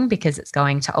 wonderful thing, because it's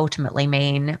going to ultimately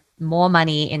mean more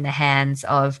money in the hands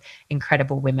of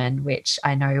incredible women, which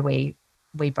I know we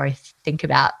both think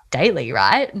about daily,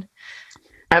 right?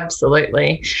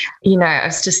 Absolutely. I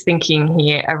was just thinking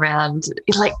here around,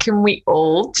 like, can we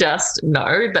all just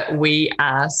know that we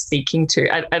are speaking to,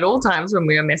 at all times when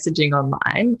we are messaging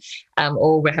online,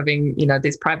 or we're having,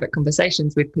 these private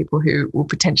conversations with people who will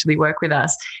potentially work with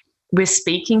us, we're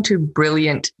speaking to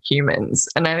brilliant humans.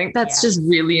 And I think that's just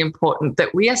really important,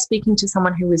 that we are speaking to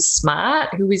someone who is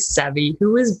smart, who is savvy,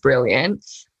 who is brilliant,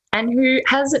 and who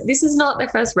this is not their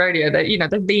first rodeo. That,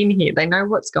 they've been here, they know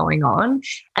what's going on,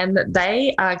 and that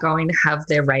they are going to have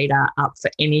their radar up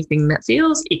for anything that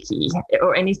feels icky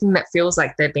or anything that feels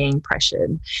like they're being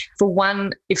pressured. For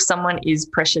one, if someone is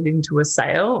pressured into a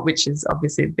sale, which is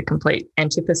obviously the complete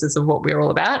antithesis of what we're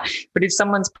all about, but if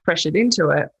someone's pressured into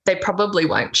it, they probably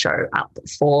won't show up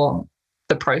for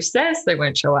the process. They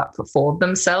won't show up for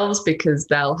themselves, because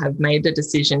they'll have made a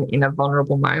decision in a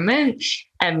vulnerable moment,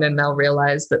 and then they'll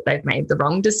realize that they've made the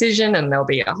wrong decision, and there'll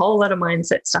be a whole lot of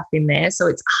mindset stuff in there. So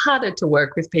it's harder to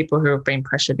work with people who have been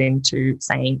pressured into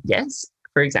saying yes.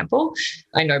 For example,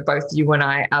 I know both you and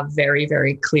I are very,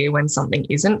 very clear when something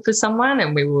isn't for someone,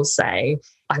 and we will say,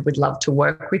 I would love to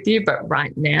work with you, but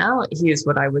right now, here's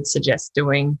what I would suggest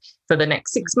doing for the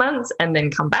next 6 months, and then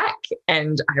come back.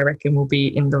 And I reckon we'll be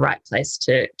in the right place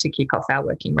to kick off our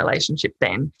working relationship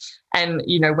then. And,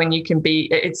 when you can be,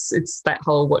 it's that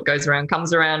whole what goes around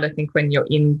comes around. I think when you're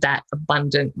in that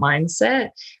abundant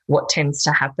mindset, what tends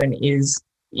to happen is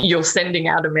you're sending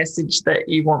out a message that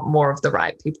you want more of the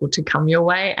right people to come your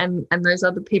way. And those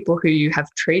other people who you have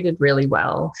treated really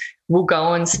well will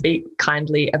go and speak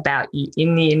kindly about you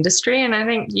in the industry. And I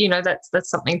think, that's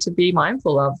something to be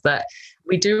mindful of, that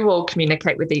we do all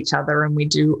communicate with each other, and we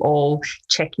do all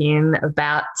check in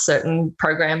about certain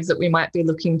programs that we might be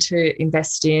looking to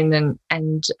invest in.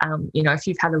 And if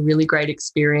you've had a really great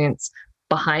experience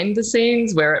behind the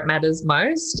scenes where it matters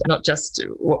most, not just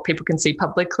what people can see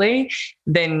publicly,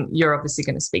 then you're obviously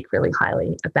going to speak really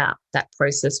highly about that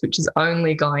process, which is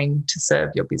only going to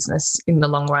serve your business in the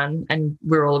long run. And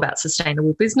we're all about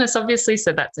sustainable business, obviously.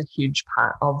 So that's a huge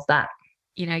part of that.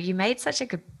 You made such a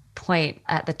good point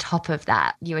at the top of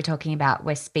that. You were talking about,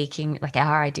 we're speaking, like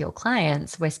our ideal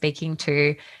clients, we're speaking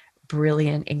to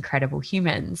brilliant, incredible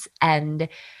humans. And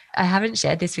I haven't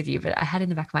shared this with you, but I had in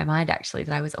the back of my mind actually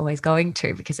that I was always going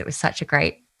to, because it was such a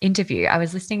great interview. I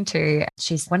was listening to,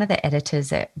 she's one of the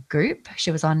editors at Goop.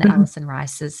 She was on Alison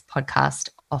Rice's podcast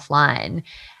Offline,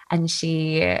 and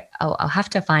I'll have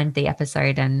to find the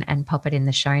episode and pop it in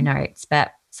the show notes.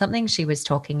 But something she was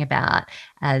talking about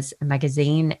as a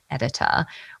magazine editor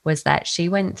was that she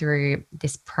went through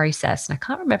this process, and I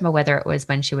can't remember whether it was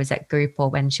when she was at Goop or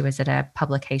when she was at a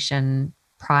publication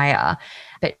prior,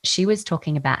 but she was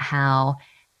talking about how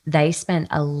they spent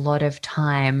a lot of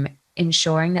time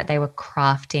ensuring that they were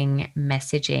crafting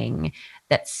messaging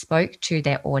that spoke to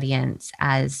their audience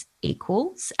as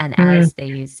equals and as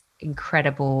these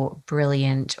incredible,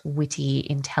 brilliant, witty,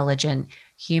 intelligent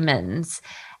humans.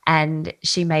 And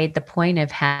she made the point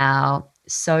of how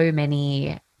so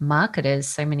many marketers,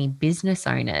 so many business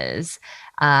owners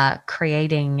are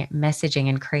creating messaging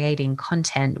and creating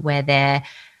content where they're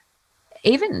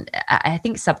even, I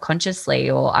think, subconsciously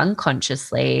or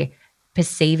unconsciously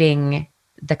perceiving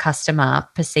the customer,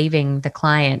 perceiving the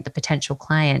client, the potential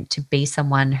client, to be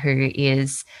someone who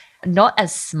is not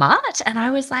as smart. And I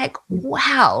was like,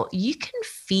 wow, you can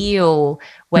feel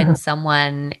when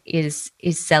someone is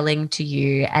selling to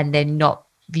you and they're not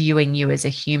viewing you as a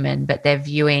human, but they're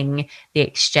viewing the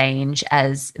exchange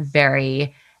as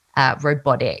very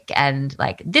robotic and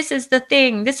like, this is the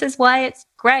thing, this is why it's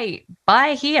great,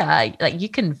 buy here. Like, you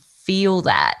can feel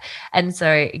that. And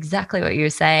so exactly what you're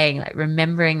saying, like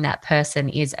remembering that person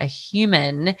is a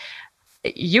human.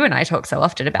 You and I talk so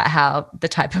often about how the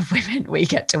type of women we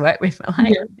get to work with, we're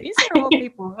like, these are all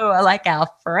people who are like our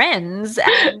friends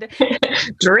and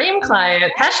dream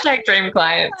client, hashtag dream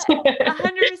clients.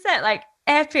 100%, like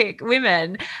epic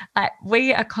women. Like,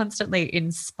 we are constantly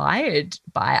inspired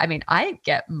by, I mean, I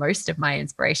get most of my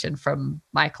inspiration from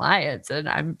my clients, and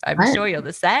I'm right. Sure you're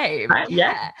the same. Right.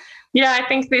 Yeah, I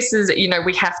think this is,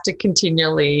 we have to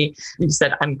continually, you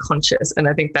said unconscious, and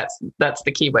I think that's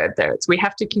the key word there. We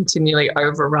have to continually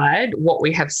override what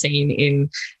we have seen in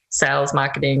sales,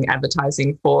 marketing,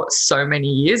 advertising for so many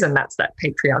years, and that's that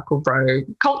patriarchal bro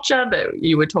culture that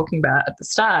you were talking about at the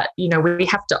start. We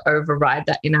have to override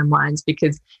that in our minds,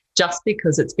 because just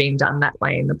because it's been done that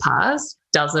way in the past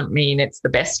doesn't mean it's the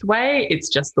best way. It's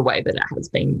just the way that it has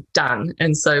been done.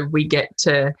 And so we get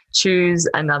to choose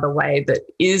another way that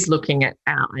is looking at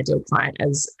our ideal client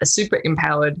as a super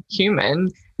empowered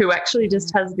human who actually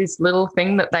just has this little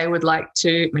thing that they would like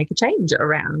to make a change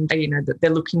around, that they're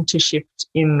looking to shift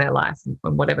in their life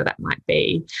and whatever that might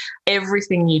be.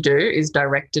 Everything you do is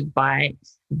directed by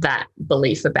that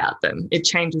belief about them. It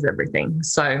changes everything.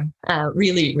 So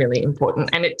really, really important.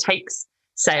 And it takes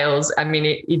sales. I mean,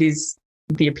 it is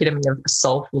the epitome of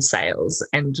soulful sales,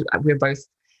 and we're both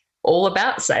all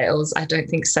about sales. I don't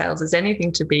think sales is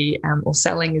anything to be, or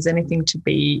selling is anything to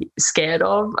be scared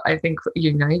of. I think,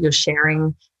 you're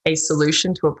sharing a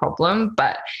solution to a problem,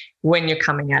 but when you're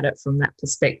coming at it from that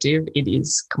perspective, it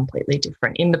is completely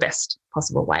different in the best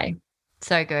possible way.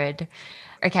 So good.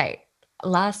 Okay.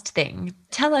 Last thing,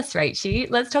 tell us, Rachie,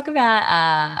 let's talk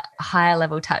about higher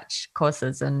level touch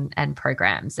courses and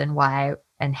programs, and why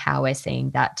and how we're seeing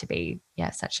that to be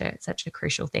such a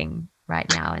crucial thing right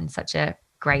now and such a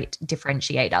great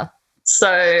differentiator.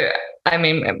 So, I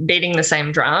mean, beating the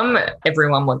same drum,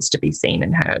 everyone wants to be seen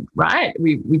and heard, right?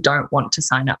 We don't want to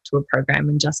sign up to a program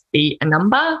and just be a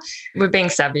number. We're being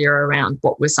savvier around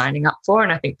what we're signing up for.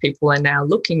 And I think people are now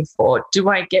looking for, do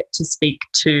I get to speak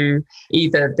to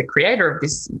either the creator of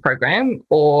this program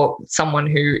or someone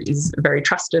who is very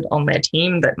trusted on their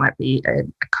team that might be a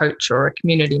coach or a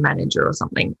community manager or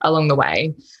something along the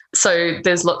way? So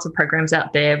there's lots of programs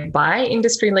out there by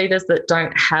industry leaders that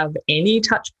don't have any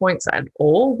touch points at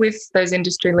all with those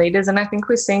industry leaders. And I think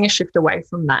we're seeing a shift away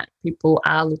from that. People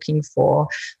are looking for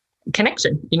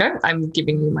connection. I'm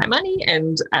giving you my money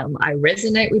and I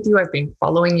resonate with you. I've been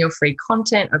following your free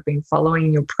content. I've been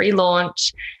following your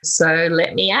pre-launch. So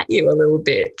let me at you a little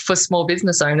bit. For small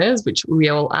business owners, which we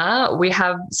all are, we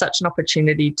have such an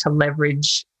opportunity to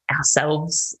leverage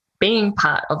ourselves being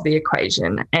part of the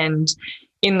equation. And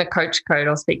in the Coach Code,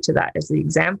 I'll speak to that as the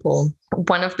example.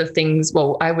 One of the things,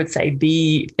 I would say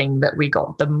the thing that we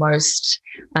got the most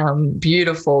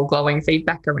beautiful, glowing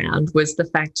feedback around was the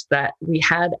fact that we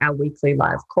had our weekly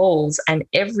live calls and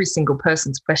every single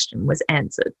person's question was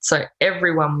answered. So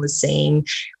everyone was seen.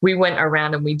 We went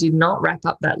around and we did not wrap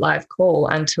up that live call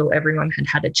until everyone had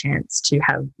had a chance to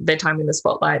have their time in the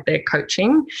spotlight, their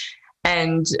coaching.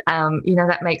 And,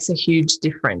 that makes a huge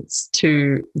difference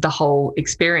to the whole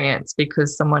experience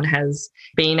because someone has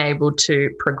been able to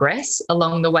progress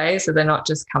along the way. So they're not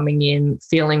just coming in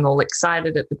feeling all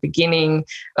excited at the beginning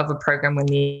of a program when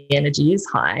the energy is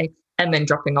high and then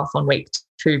dropping off on week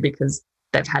 2 because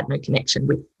they've had no connection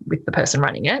with the person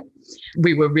running it.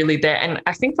 We were really there. And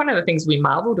I think one of the things we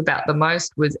marveled about the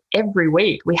most was every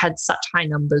week we had such high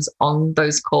numbers on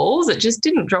those calls. It just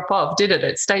didn't drop off, did it?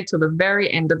 It stayed till the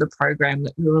very end of the program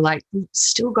that we were like, we've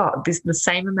still got the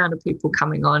same amount of people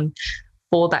coming on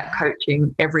for that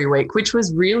coaching every week, which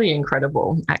was really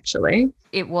incredible, actually.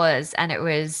 It was. And it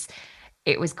was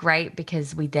great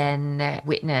because we then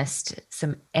witnessed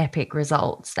some epic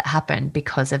results that happened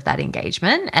because of that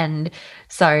engagement. And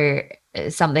so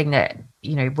something that,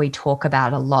 we talk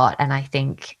about a lot. And I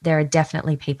think there are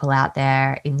definitely people out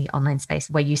there in the online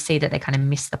space where you see that they kind of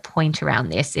miss the point around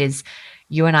this is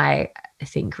you and I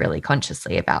think really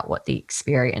consciously about what the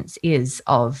experience is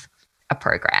of a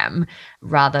program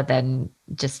rather than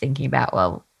just thinking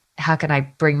about, how can I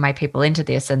bring my people into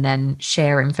this and then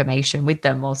share information with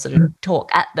them or sort of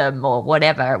talk at them or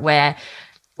whatever, where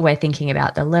we're thinking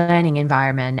about the learning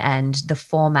environment and the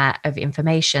format of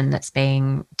information that's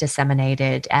being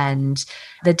disseminated and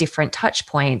the different touch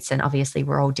points. And obviously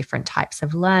we're all different types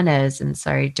of learners. And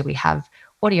so do we have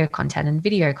audio content and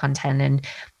video content and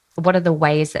what are the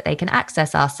ways that they can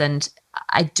access us? And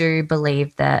I do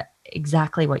believe that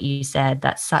exactly what you said,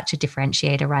 that's such a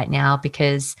differentiator right now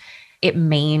because it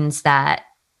means that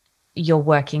you're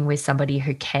working with somebody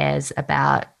who cares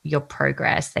about your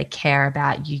progress. They care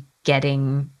about you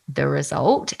getting the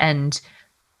result. And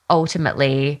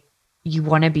ultimately, you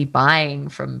want to be buying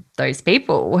from those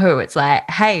people who it's like,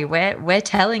 hey, we're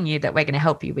telling you that we're going to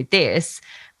help you with this.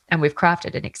 And we've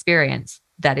crafted an experience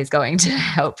that is going to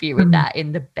help you with that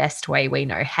in the best way we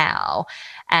know how.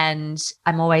 And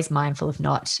I'm always mindful of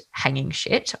not hanging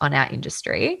shit on our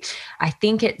industry. I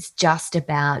think it's just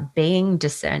about being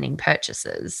discerning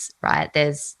purchasers, right?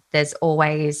 There's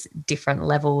always different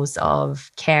levels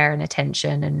of care and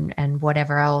attention and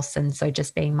whatever else. And so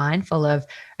just being mindful of,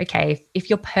 okay, if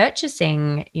you're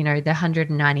purchasing, the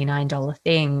 $199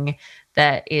 thing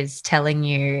that is telling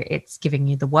you it's giving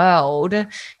you the world,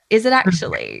 is it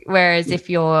actually? Whereas if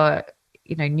you're,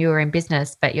 newer in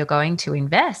business, but you're going to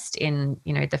invest in,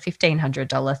 the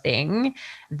 $1,500 thing,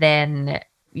 then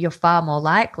you're far more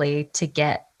likely to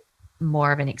get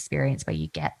more of an experience where you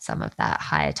get some of that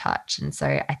higher touch. And so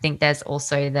I think there's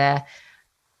also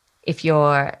if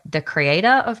you're the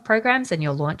creator of programs and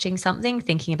you're launching something,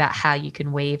 thinking about how you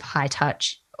can weave high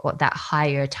touch or that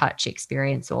higher touch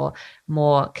experience or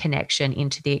more connection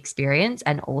into the experience.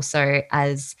 And also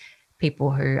as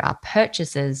people who are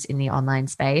purchasers in the online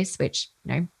space, which,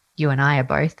 you and I are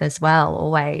both as well,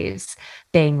 always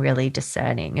being really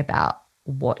discerning about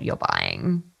what you're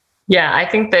buying. Yeah, I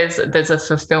think there's a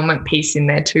fulfillment piece in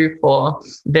there too for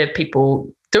the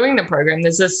people doing the program.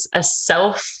 There's a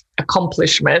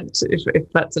self-accomplishment, if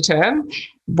that's a term,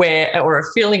 or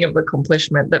a feeling of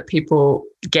accomplishment that people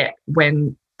get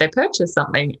when they purchase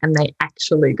something and they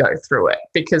actually go through it,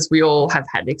 because we all have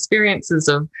had experiences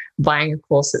of buying a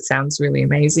course that sounds really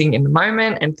amazing in the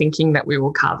moment and thinking that we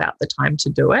will carve out the time to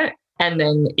do it. And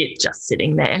then it just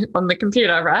sitting there on the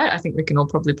computer, right? I think we can all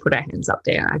probably put our hands up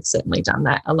there. I've certainly done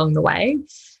that along the way.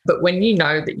 But when you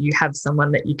know that you have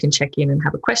someone that you can check in and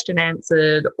have a question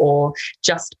answered, or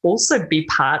just also be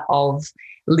part of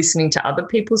listening to other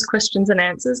people's questions and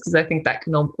answers, because I think that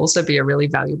can also be a really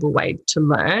valuable way to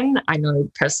learn. I know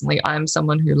personally I'm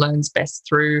someone who learns best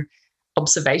through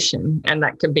observation, and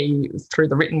that could be through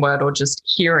the written word or just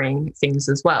hearing things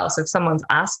as well. So if someone's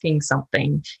asking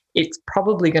something, it's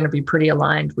probably going to be pretty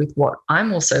aligned with what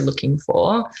I'm also looking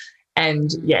for.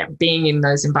 And being in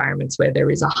those environments where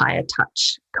there is a higher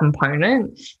touch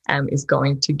component is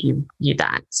going to give you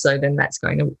that. So then that's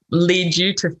going to lead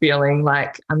you to feeling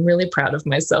like, I'm really proud of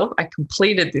myself. I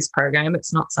completed this program.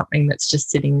 It's not something that's just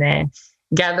sitting there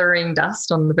gathering dust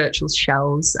on the virtual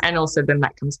shelves. And also then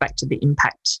that comes back to the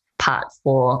impact part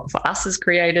for us as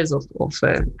creators, or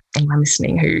for anyone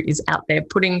listening who is out there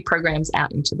putting programs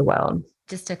out into the world.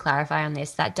 Just to clarify on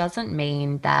this, that doesn't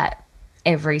mean that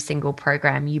every single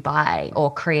program you buy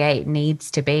or create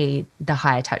needs to be the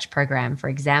higher touch program. For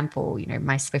example,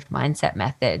 my Swift Mindset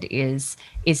method is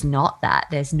not that.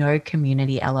 There's no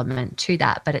community element to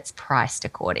that, but it's priced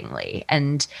accordingly.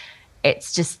 And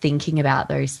it's just thinking about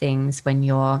those things when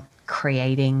you're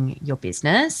creating your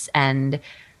business and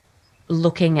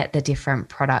looking at the different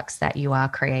products that you are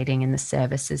creating and the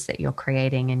services that you're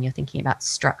creating, and you're thinking about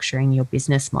structuring your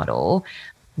business model.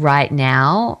 Right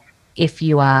now, if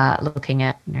you are looking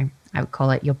at, I would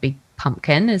call it your big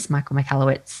pumpkin, as Michael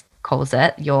Michalowicz calls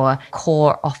it, your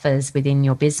core offers within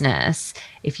your business,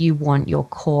 if you want your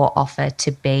core offer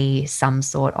to be some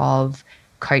sort of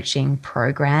coaching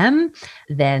program,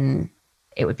 then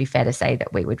it would be fair to say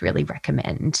that we would really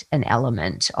recommend an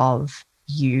element of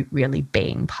you really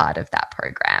being part of that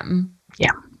program.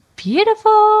 Yeah.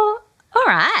 Beautiful. All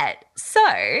right.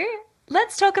 So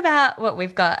let's talk about what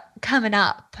we've got coming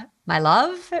up, my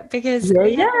love, because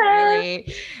we have a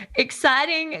really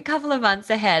exciting couple of months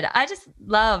ahead. I just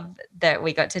love that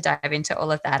we got to dive into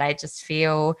all of that. I just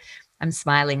feel I'm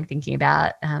smiling thinking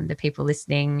about the people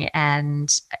listening,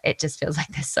 and it just feels like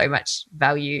there's so much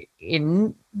value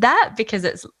in that, because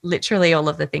it's literally all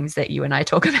of the things that you and I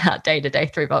talk about day to day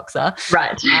through Voxer.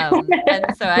 Right.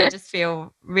 And so I just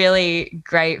feel really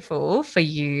grateful for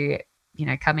you,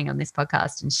 coming on this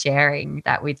podcast and sharing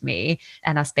that with me,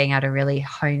 and us being able to really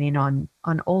hone in on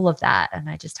all of that. And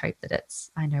I just hope that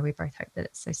I know we both hope that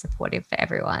it's so supportive for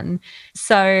everyone.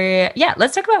 So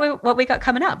let's talk about what we got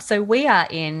coming up. So we are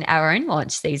in our own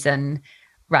launch season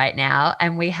right now,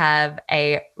 and we have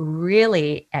a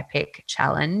really epic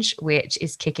challenge, which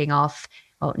is kicking off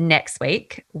next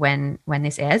week. When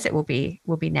this airs, it will be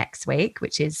next week,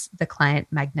 which is the Client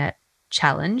Magnet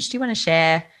Challenge. Do you want to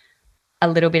share a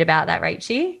little bit about that,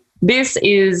 Rachie? This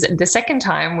is the second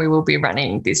time we will be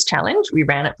running this challenge. We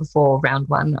ran it before round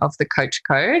 1 of the Coach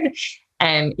Code,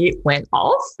 and it went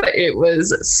off. It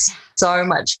was so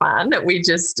much fun.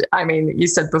 You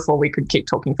said before we could keep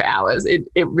talking for hours. It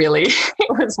really,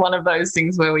 it was one of those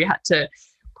things where we had to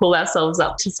pull ourselves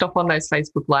up to stop on those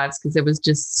Facebook Lives, because there was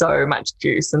just so much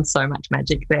juice and so much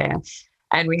magic there.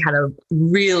 And we had a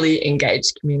really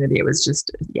engaged community. It was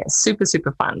just, super,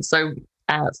 super fun. So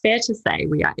fair to say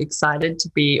we are excited to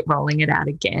be rolling it out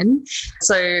again.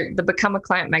 So the Become a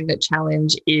Client Magnet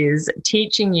Challenge is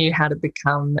teaching you how to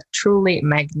become truly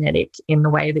magnetic in the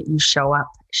way that you show up,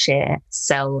 share,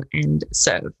 sell, and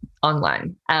serve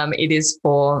online. It is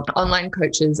for online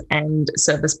coaches and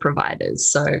service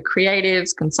providers. So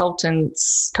creatives,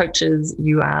 consultants, coaches,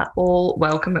 you are all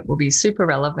welcome. It will be super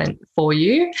relevant for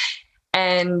you.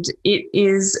 And it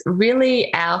is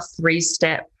really our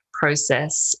 3-step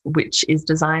process, which is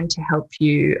designed to help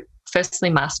you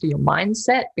firstly master your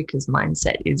mindset, because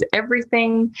mindset is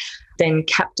everything. Then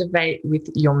captivate with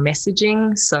your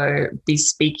messaging. So be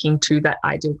speaking to that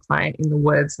ideal client in the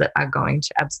words that are going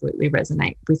to absolutely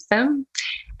resonate with them.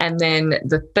 And then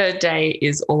the third day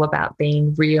is all about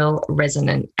being real,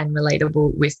 resonant, and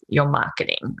relatable with your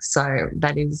marketing. So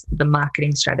that is the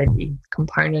marketing strategy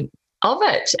component of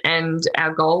it. And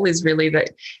our goal is really that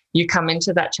you come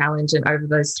into that challenge, and over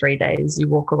those 3 days, you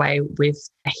walk away with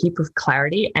a heap of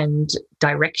clarity and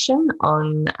direction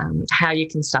on how you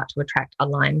can start to attract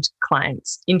aligned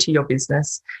clients into your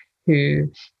business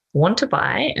who want to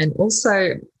buy, and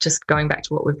also, just going back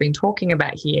to what we've been talking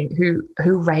about here,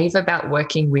 who rave about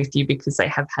working with you because they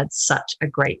have had such a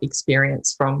great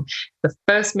experience from the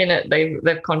first minute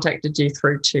they've contacted you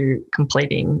through to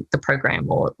completing the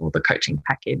program or the coaching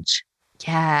package.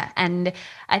 Yeah. And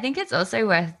I think it's also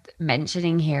worth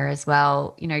mentioning here as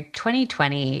well,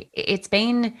 2020, it's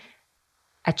been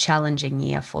a challenging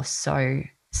year for so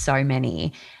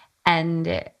many.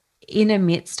 And in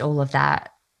amidst all of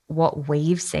that, what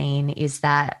we've seen is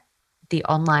that the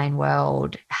online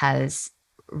world has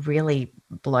really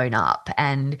blown up.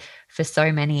 And for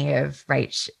so many of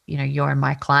Rach, your and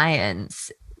my clients,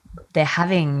 they're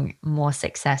having more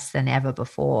success than ever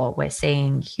before. We're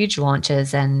seeing huge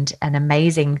launches and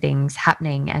amazing things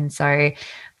happening. And so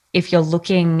if you're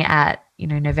looking at,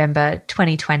 November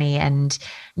 2020 and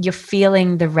you're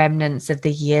feeling the remnants of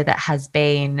the year that has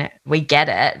been, we get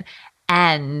it.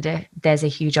 And there's a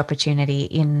huge opportunity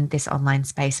in this online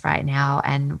space right now.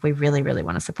 And we really, really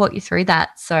want to support you through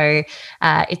that. So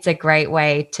it's a great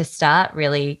way to start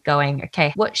really going,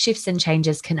 okay, what shifts and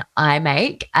changes can I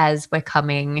make as we're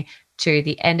coming to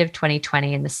the end of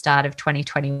 2020 and the start of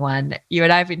 2021? You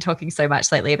and I have been talking so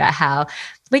much lately about how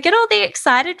we get all the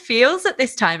excited feels at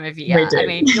this time of year. I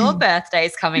mean, your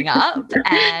birthday's coming up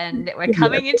and we're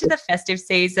coming into the festive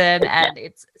season, and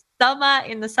it's summer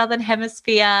in the Southern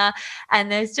Hemisphere,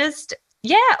 and there's just,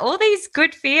 all these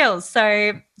good feels.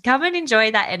 So come and enjoy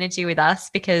that energy with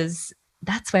us, because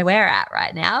that's where we're at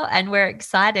right now. And we're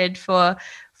excited for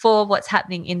what's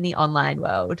happening in the online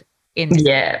world in this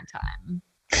time.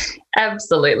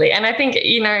 Absolutely. And I think,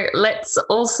 let's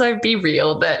also be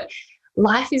real that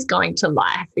life is going to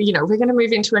life. We're going to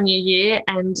move into a new year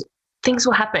and things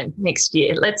will happen next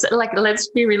year. Let's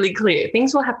be really clear.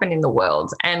 Things will happen in the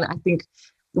world. And I think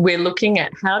we're looking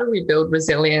at how do we build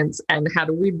resilience and how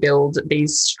do we build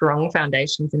these strong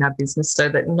foundations in our business so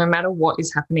that no matter what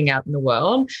is happening out in the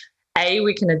world, A,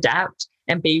 we can adapt,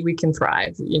 and B, we can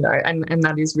thrive, and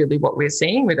that is really what we're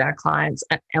seeing with our clients.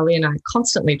 Ellie and I are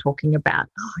constantly talking about,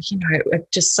 we're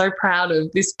just so proud of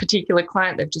this particular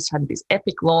client. They've just had this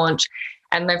epic launch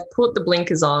and they've put the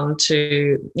blinkers on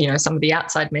to, some of the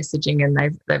outside messaging, and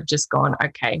they've just gone,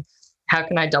 okay, how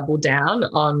can I double down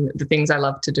on the things I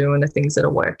love to do and the things that are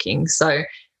working? So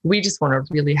we just want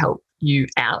to really help you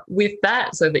out with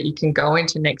that so that you can go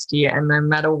into next year, and no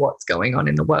matter what's going on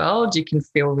in the world, you can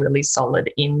feel really solid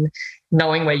in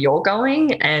knowing where you're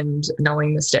going and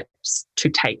knowing the steps to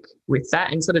take with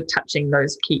that, and sort of touching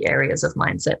those key areas of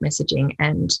mindset, messaging,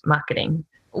 and marketing.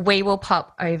 We will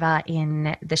pop over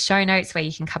in the show notes where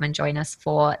you can come and join us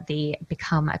for the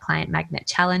Become a Client Magnet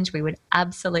Challenge. We would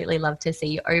absolutely love to see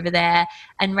you over there.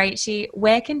 And Rachie,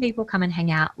 where can people come and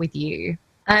hang out with you?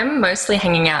 I'm mostly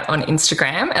hanging out on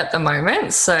Instagram at the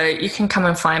moment, so you can come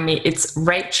and find me. It's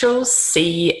Rachel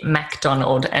C.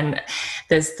 MacDonald, and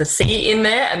there's the C in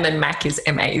there, and then Mac is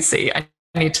MAC.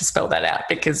 I need to spell that out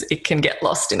because it can get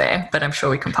lost in there, but I'm sure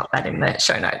we can pop that in the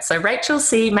show notes. So Rachel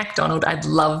C. MacDonald, I'd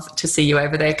love to see you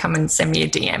over there. Come and send me a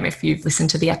DM if you've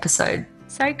listened to the episode.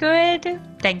 So good.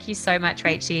 Thank you so much,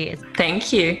 Rachie.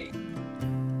 Thank you.